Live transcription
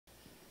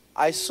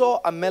I saw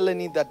a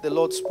Melanie that the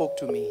Lord spoke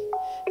to me.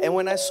 And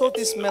when I saw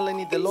this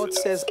Melanie, the Lord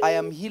says, I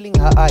am healing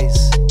her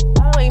eyes.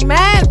 Oh,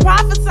 amen.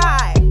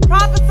 Prophesy.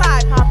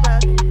 Prophesy, Papa.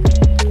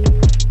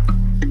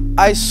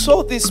 I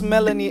saw this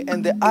Melanie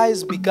and the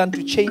eyes began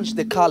to change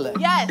the color.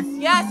 Yes,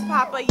 yes,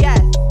 Papa, yes.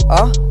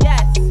 Huh?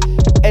 Yes.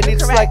 And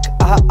it's correct.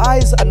 like her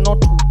eyes are not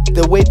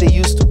the way they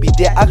used to be.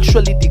 They're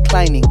actually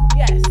declining.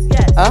 Yes,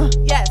 yes. Huh?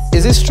 Yes.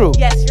 Is this true?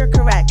 Yes, you're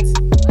correct.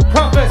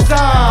 Prophesy!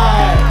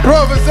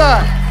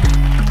 Prophesy!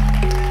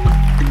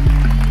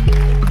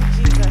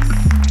 Jesus.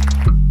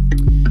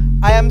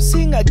 I am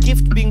seeing a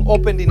gift being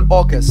opened in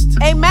August.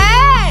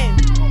 Amen.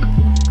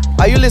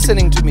 Are you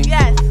listening to me?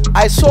 Yes.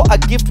 I saw a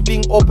gift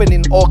being opened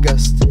in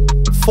August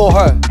for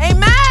her.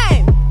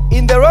 Amen.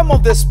 In the realm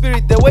of the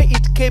spirit, the way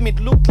it came, it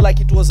looked like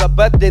it was a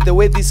birthday, the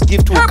way this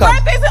gift will Her come.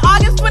 birthday's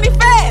August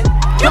 25th.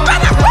 You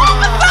better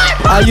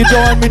prophesy. You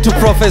don't want me to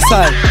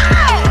prophesy.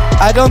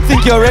 I don't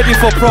think you're ready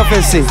for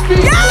prophecy.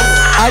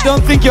 I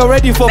don't think you're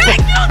ready for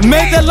prophecy.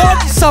 May the Lord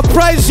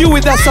surprise you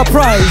with a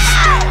surprise.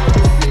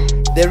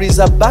 There is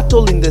a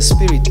battle in the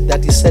spirit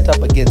that is set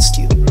up against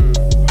you.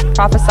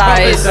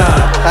 Prophesize.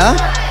 Huh?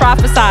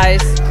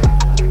 Prophesize.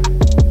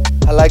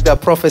 I like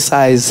that,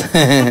 prophesize.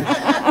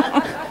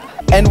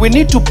 And we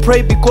need to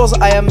pray because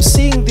I am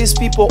seeing these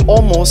people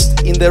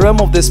almost in the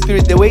realm of the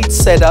spirit, the way it's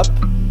set up.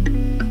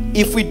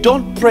 If we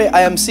don't pray,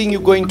 I am seeing you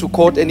going to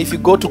court, and if you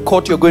go to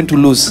court, you're going to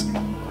lose.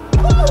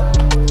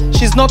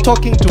 She's not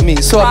talking to me,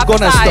 so I'm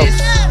gonna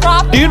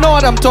stop. Do you know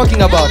what I'm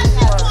talking about?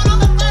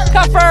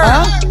 Confirm.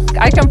 Huh?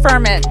 I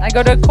confirm it. I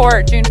go to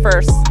court June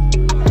 1st.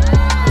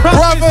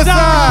 Prophesy!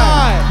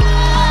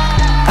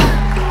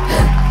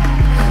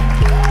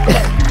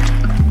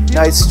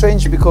 Now it's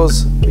strange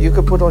because you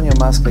could put on your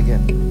mask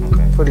again.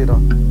 Okay. Put it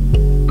on.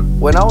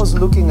 When I was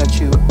looking at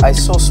you, I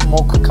saw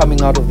smoke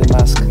coming out of the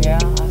mask. Yeah,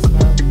 I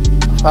smoke.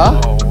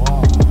 Huh? Oh,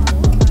 wow.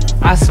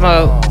 I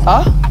smoke.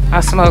 Huh?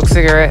 I smoke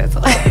cigarettes.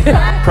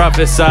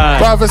 Prophesy.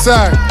 Prophesy.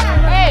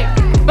 Hey,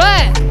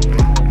 but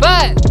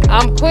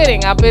I'm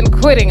quitting. I've been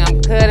quitting.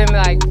 I'm cutting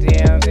like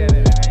damn.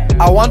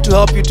 I want to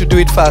help you to do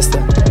it faster.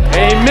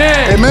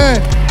 Amen.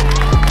 Amen.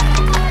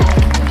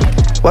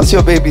 What's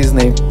your baby's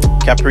name?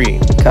 Capri.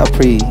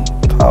 Capri.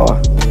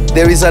 Power.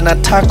 There is an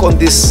attack on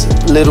this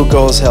little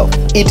girl's health.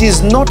 It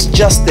is not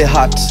just the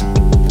heart.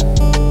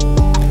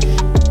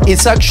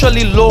 It's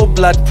actually low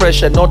blood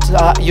pressure. Not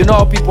you know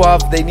how people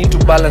have, they need to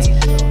balance.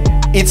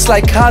 It's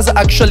like hers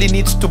actually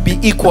needs to be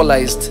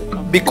equalized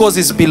because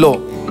it's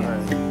below.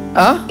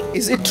 Huh?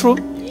 Is it true?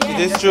 It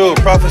is true.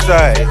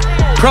 Prophesy.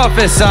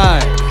 Prophesy.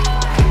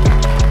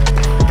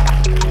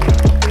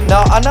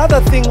 Now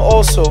another thing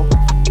also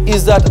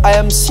is that I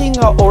am seeing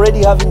her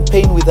already having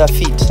pain with her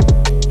feet.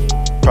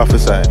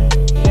 Prophesy.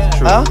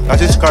 True. Huh? That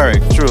is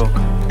correct. True.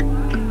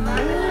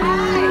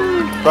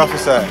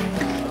 Prophesy.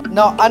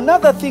 Now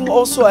another thing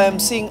also I am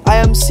seeing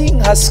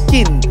her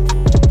skin.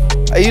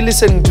 Are you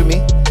listening to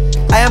me?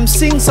 I am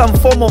seeing some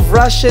form of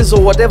rashes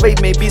or whatever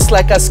it may be. It's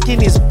like her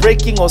skin is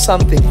breaking or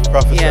something.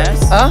 Prophesy.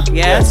 Yes. Huh?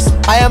 Yes.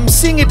 I am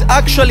seeing it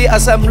actually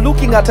as I'm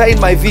looking at her in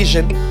my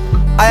vision.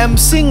 I am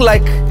seeing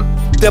like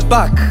the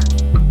back.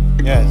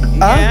 Yes.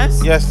 Huh?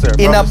 Yes. Yes, sir.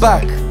 In her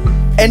Prophesy.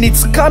 back. And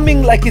it's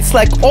coming like it's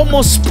like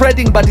almost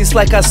spreading, but it's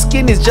like her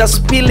skin is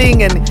just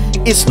peeling and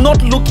it's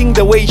not looking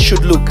the way it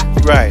should look.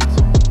 Right.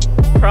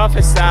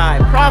 Prophesy.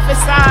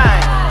 Prophesy.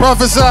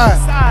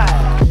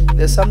 Prophesy.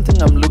 There's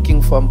something I'm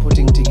looking for, I'm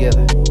putting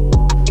together.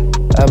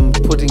 I'm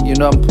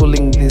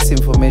pulling this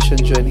information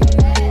journey.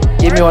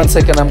 Give me 1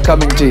 second, I'm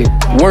coming to you.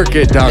 Work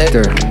it,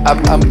 doctor.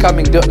 I'm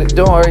coming,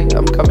 don't worry,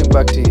 I'm coming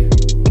back to you.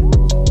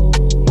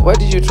 Where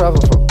did you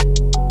travel from?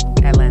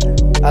 Atlanta.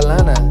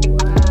 Atlanta.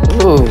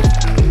 Ooh.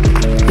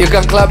 You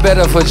can clap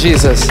better for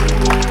Jesus.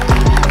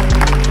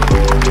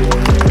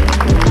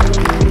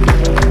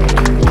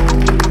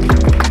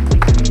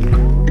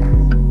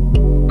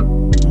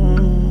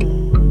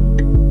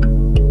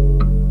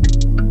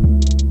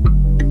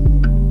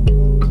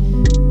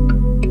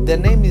 The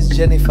name is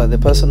Jennifer, the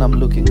person I'm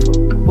looking for.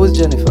 Who's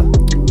Jennifer?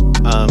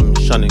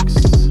 Shonix.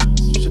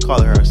 You should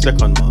call her a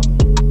second mom.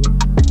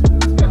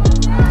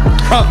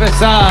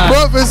 Prophesy.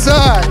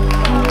 Prophesy.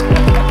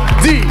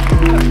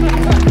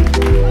 D.